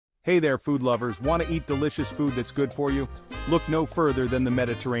Hey there, food lovers. Want to eat delicious food that's good for you? Look no further than the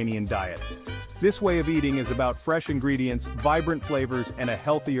Mediterranean diet. This way of eating is about fresh ingredients, vibrant flavors, and a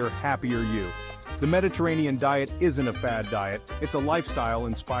healthier, happier you. The Mediterranean diet isn't a fad diet, it's a lifestyle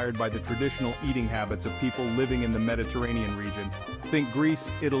inspired by the traditional eating habits of people living in the Mediterranean region. Think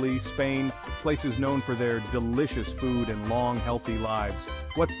Greece, Italy, Spain, places known for their delicious food and long, healthy lives.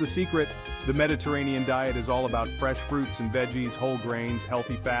 What's the secret? The Mediterranean diet is all about fresh fruits and veggies, whole grains,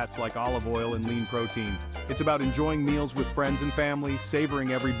 healthy fats like olive oil and lean protein. It's about enjoying meals with friends and family,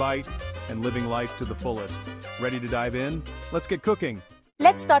 savoring every bite, and living life to the fullest. Ready to dive in? Let's get cooking!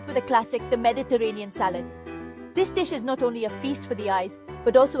 Let's start with a classic, the Mediterranean salad. This dish is not only a feast for the eyes,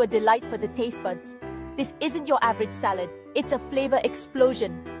 but also a delight for the taste buds. This isn't your average salad, it's a flavor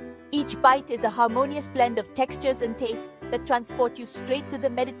explosion. Each bite is a harmonious blend of textures and tastes that transport you straight to the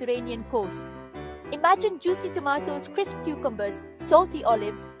Mediterranean coast. Imagine juicy tomatoes, crisp cucumbers, salty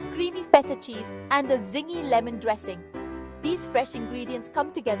olives, creamy feta cheese, and a zingy lemon dressing. These fresh ingredients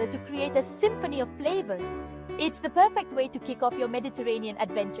come together to create a symphony of flavors. It's the perfect way to kick off your Mediterranean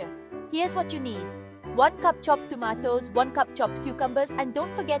adventure. Here's what you need. 1 cup chopped tomatoes, 1 cup chopped cucumbers, and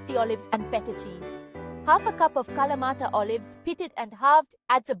don't forget the olives and feta cheese. Half a cup of Kalamata olives, pitted and halved,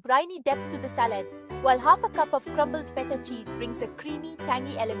 adds a briny depth to the salad, while half a cup of crumbled feta cheese brings a creamy,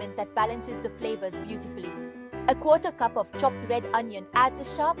 tangy element that balances the flavors beautifully. A quarter cup of chopped red onion adds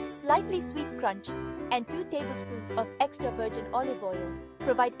a sharp, slightly sweet crunch, and 2 tablespoons of extra virgin olive oil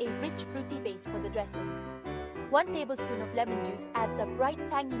provide a rich, fruity base for the dressing. 1 tablespoon of lemon juice adds a bright,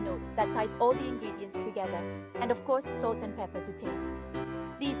 tangy note that ties all the ingredients together, and of course, salt and pepper to taste.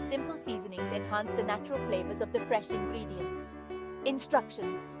 These simple seasonings enhance the natural flavors of the fresh ingredients.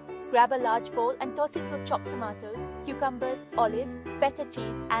 Instructions: grab a large bowl and toss in your chopped tomatoes, cucumbers, olives, feta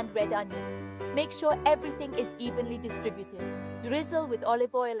cheese, and red onion. Make sure everything is evenly distributed. Drizzle with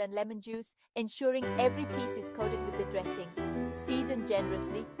olive oil and lemon juice, ensuring every piece is coated with the dressing. Season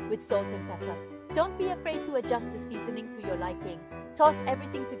generously with salt and pepper. Don't be afraid to adjust the seasoning to your liking. Toss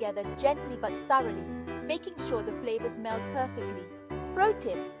everything together gently but thoroughly, making sure the flavors meld perfectly. Pro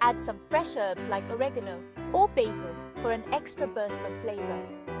tip: add some fresh herbs like oregano or basil for an extra burst of flavor.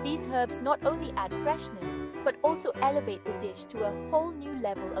 These herbs not only add freshness, but also elevate the dish to a whole new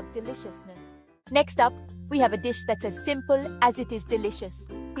level of deliciousness. Next up, we have a dish that's as simple as it is delicious: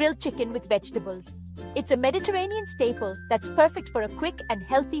 grilled chicken with vegetables. It's a Mediterranean staple that's perfect for a quick and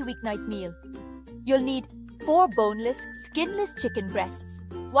healthy weeknight meal. You'll need 4 boneless, skinless chicken breasts,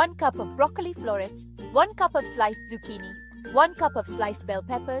 1 cup of broccoli florets, 1 cup of sliced zucchini, 1 cup of sliced bell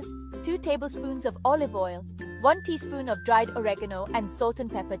peppers, 2 tablespoons of olive oil, 1 teaspoon of dried oregano, and salt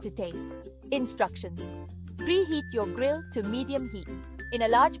and pepper to taste. Instructions: preheat your grill to medium heat. In a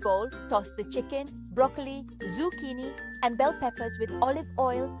large bowl, toss the chicken, broccoli, zucchini, and bell peppers with olive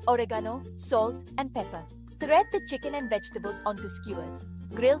oil, oregano, salt, and pepper. Thread the chicken and vegetables onto skewers.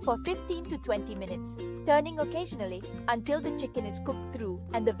 Grill for 15 to 20 minutes, turning occasionally until the chicken is cooked through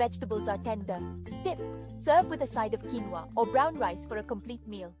and the vegetables are tender. Tip: serve with a side of quinoa or brown rice for a complete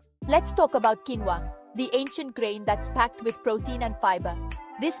meal. Let's talk about quinoa, the ancient grain that's packed with protein and fiber.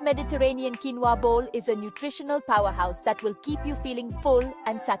 This Mediterranean quinoa bowl is a nutritional powerhouse that will keep you feeling full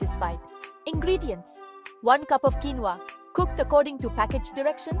and satisfied. Ingredients: 1 cup of quinoa, cooked according to package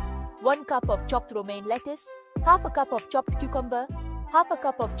directions, 1 cup of chopped romaine lettuce, half a cup of chopped cucumber, half a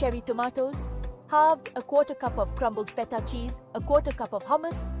cup of cherry tomatoes, halved, a quarter cup of crumbled feta cheese, a quarter cup of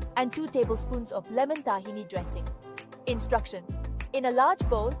hummus, and 2 tablespoons of lemon tahini dressing. Instructions: in a large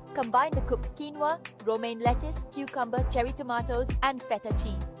bowl, combine the cooked quinoa, romaine lettuce, cucumber, cherry tomatoes, and feta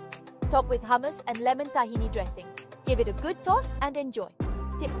cheese. Top with hummus and lemon tahini dressing. Give it a good toss and enjoy.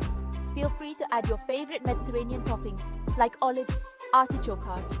 Tip: feel free to add your favorite Mediterranean toppings like olives, artichoke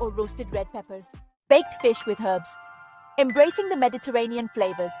hearts, or roasted red peppers. Baked fish with herbs. Embracing the Mediterranean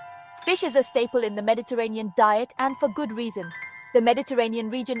flavors. Fish is a staple in the Mediterranean diet, and for good reason. The Mediterranean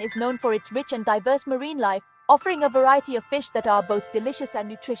region is known for its rich and diverse marine life, offering a variety of fish that are both delicious and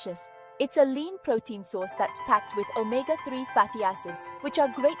nutritious. It's a lean protein source that's packed with omega-3 fatty acids, which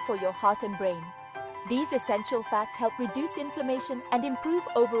are great for your heart and brain. These essential fats help reduce inflammation and improve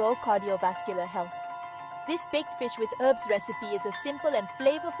overall cardiovascular health. This baked fish with herbs recipe is a simple and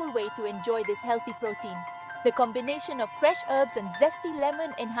flavorful way to enjoy this healthy protein. The combination of fresh herbs and zesty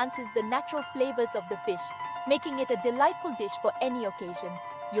lemon enhances the natural flavors of the fish, making it a delightful dish for any occasion.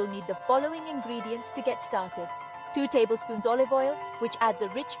 You'll need the following ingredients to get started: 2 tablespoons olive oil, which adds a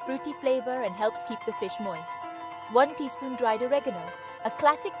rich, fruity flavor and helps keep the fish moist. 1 teaspoon dried oregano, a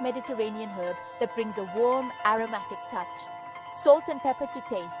classic Mediterranean herb that brings a warm, aromatic touch. Salt and pepper to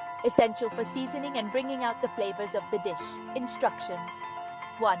taste, essential for seasoning and bringing out the flavors of the dish. Instructions: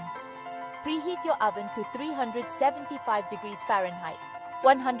 1. Preheat your oven to 375 degrees Fahrenheit,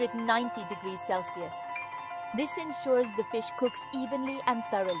 190 degrees Celsius. This ensures the fish cooks evenly and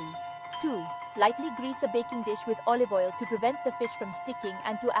thoroughly. 2. Lightly grease a baking dish with olive oil to prevent the fish from sticking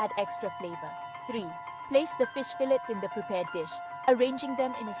and to add extra flavor. 3. Place the fish fillets in the prepared dish, arranging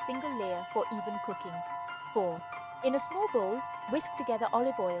them in a single layer for even cooking. 4. In a small bowl, whisk together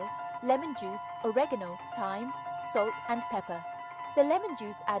olive oil, lemon juice, oregano, thyme, salt, and pepper. The lemon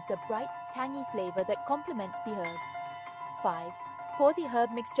juice adds a bright, tangy flavor that complements the herbs. 5. Pour the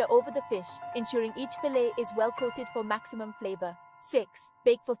herb mixture over the fish, ensuring each fillet is well coated for maximum flavor. 6.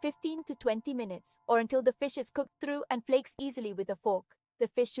 Bake for 15 to 20 minutes, or until the fish is cooked through and flakes easily with a fork. The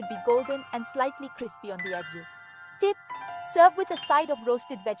fish should be golden and slightly crispy on the edges. Tip: serve with a side of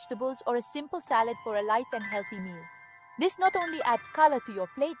roasted vegetables or a simple salad for a light and healthy meal. This not only adds color to your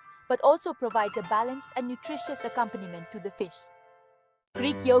plate, but also provides a balanced and nutritious accompaniment to the fish.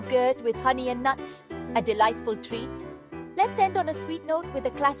 Greek yogurt with honey and nuts, a delightful treat. Let's end on a sweet note with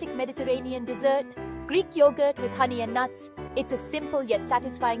a classic Mediterranean dessert, Greek yogurt with honey and nuts. It's a simple yet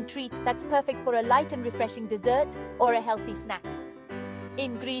satisfying treat that's perfect for a light and refreshing dessert or a healthy snack.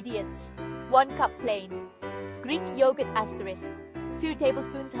 Ingredients: 1 cup plain Greek yogurt asterisk, 2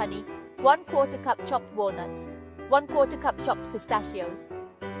 tablespoons honey, 1/4 cup chopped walnuts, 1/4 cup chopped pistachios.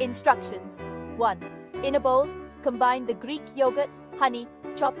 Instructions: 1. In a bowl, combine the Greek yogurt, honey,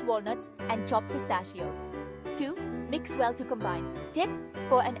 chopped walnuts, and chopped pistachios. 2. Mix well to combine. Tip: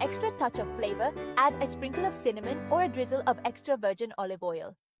 for an extra touch of flavor, add a sprinkle of cinnamon or a drizzle of extra virgin olive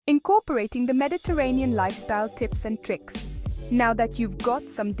oil. Incorporating the Mediterranean lifestyle tips and tricks. Now that you've got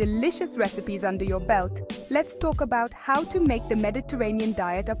some delicious recipes under your belt, let's talk about how to make the Mediterranean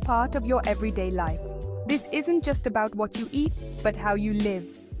diet a part of your everyday life. This isn't just about what you eat, but how you live.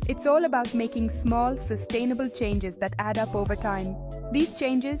 It's all about making small, sustainable changes that add up over time. These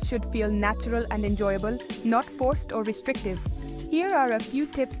changes should feel natural and enjoyable, not forced or restrictive. Here are a few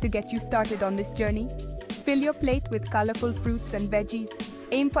tips to get you started on this journey. Fill your plate with colorful fruits and veggies.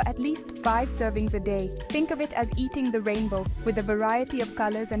 Aim for at least 5 servings a day. Think of it as eating the rainbow with a variety of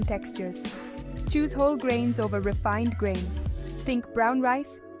colors and textures. Choose whole grains over refined grains. Think brown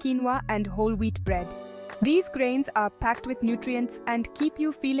rice, quinoa, and whole wheat bread. These grains are packed with nutrients and keep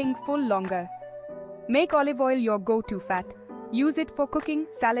you feeling full longer. Make olive oil your go-to fat. Use it for cooking,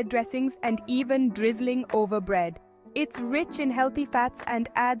 salad dressings, and even drizzling over bread. It's rich in healthy fats and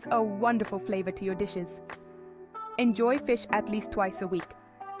adds a wonderful flavor to your dishes. Enjoy fish at least twice a week.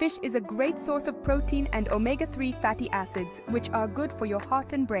 Fish is a great source of protein and omega-3 fatty acids, which are good for your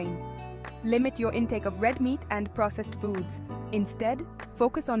heart and brain. Limit your intake of red meat and processed foods. Instead,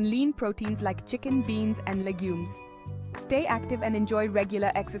 focus on lean proteins like chicken, beans, and legumes. Stay active and enjoy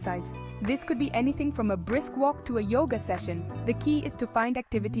regular exercise. This could be anything from a brisk walk to a yoga session. The key is to find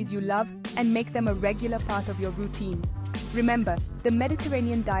activities you love and make them a regular part of your routine. Remember, the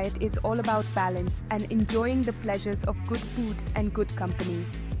Mediterranean diet is all about balance and enjoying the pleasures of good food and good company.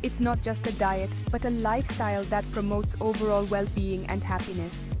 It's not just a diet, but a lifestyle that promotes overall well-being and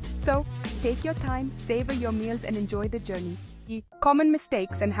happiness. So, take your time, savor your meals, and enjoy the journey. Common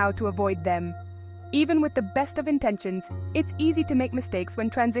mistakes and how to avoid them. Even with the best of intentions, it's easy to make mistakes when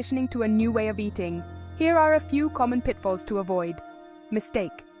transitioning to a new way of eating. Here are a few common pitfalls to avoid.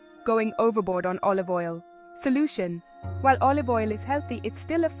 Mistake: going overboard on olive oil. Solution: while olive oil is healthy, it's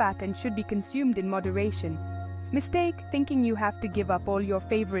still a fat and should be consumed in moderation. Mistake: thinking you have to give up all your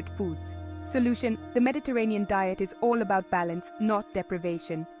favorite foods. Solution: the Mediterranean diet is all about balance, not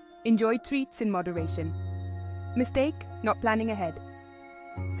deprivation. Enjoy treats in moderation. Mistake: not planning ahead.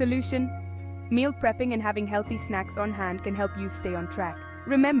 Solution: meal prepping and having healthy snacks on hand can help you stay on track.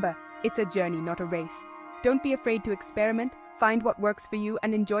 Remember, it's a journey, not a race. Don't be afraid to experiment, find what works for you,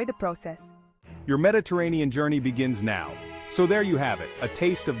 and enjoy the process. Your Mediterranean journey begins now. So there you have it, a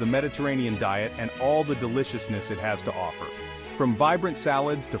taste of the Mediterranean diet and all the deliciousness it has to offer. From vibrant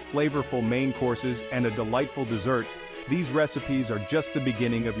salads to flavorful main courses and a delightful dessert, these recipes are just the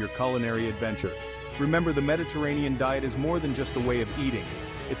beginning of your culinary adventure. Remember, the Mediterranean diet is more than just a way of eating.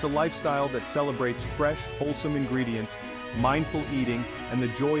 It's a lifestyle that celebrates fresh, wholesome ingredients, mindful eating, and the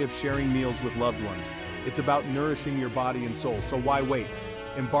joy of sharing meals with loved ones. It's about nourishing your body and soul, so why wait?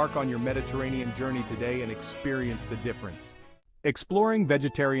 Embark on your Mediterranean journey today and experience the difference. Exploring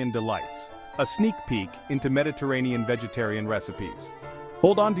vegetarian delights, a sneak peek into Mediterranean vegetarian recipes.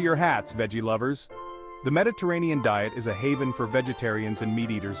 Hold on to your hats, veggie lovers. The Mediterranean diet is a haven for vegetarians and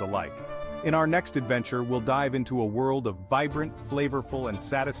meat eaters alike. In our next adventure, we'll dive into a world of vibrant, flavorful, and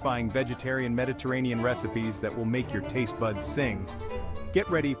satisfying vegetarian Mediterranean recipes that will make your taste buds sing. Get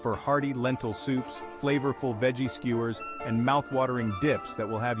ready for hearty lentil soups, flavorful veggie skewers, and mouth-watering dips that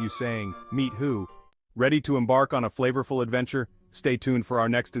will have you saying, "Meet who?" Ready to embark on a flavorful adventure? Stay tuned for our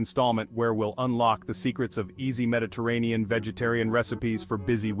next installment where we'll unlock the secrets of easy Mediterranean vegetarian recipes for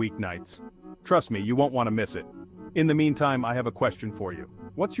busy weeknights. Trust me, you won't want to miss it. In the meantime, I have a question for you.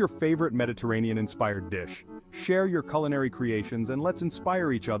 What's your favorite Mediterranean-inspired dish? Share your culinary creations and let's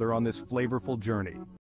inspire each other on this flavorful journey.